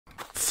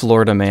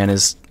Florida man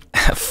is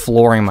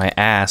flooring my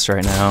ass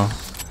right now.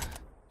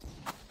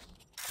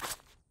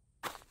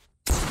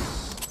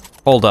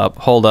 Hold up.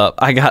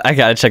 I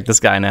gotta check this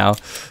guy now.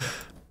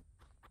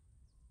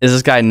 Is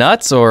this guy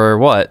nuts or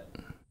what?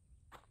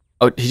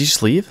 Oh, did you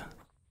just leave?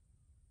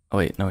 Oh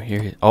wait, no,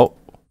 here. Oh.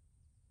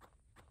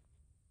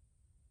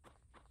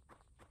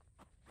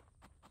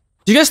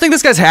 Do you guys think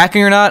this guy's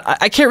hacking or not?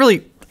 I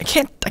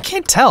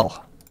can't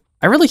tell.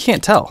 I really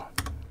can't tell.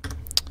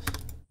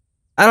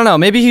 I don't know,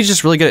 maybe he's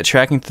just really good at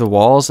tracking through the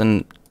walls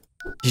and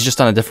he's just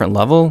on a different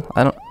level.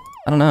 I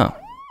don't know.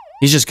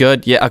 He's just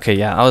good. Yeah, okay,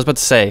 yeah. I was about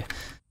to say,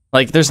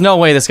 like, there's no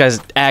way this guy's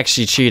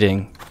actually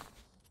cheating.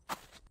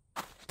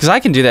 Cause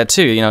I can do that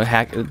too, you know,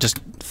 just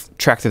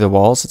track through the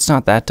walls. It's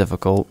not that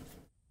difficult.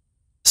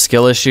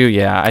 Skill issue,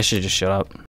 yeah, I should just shut up.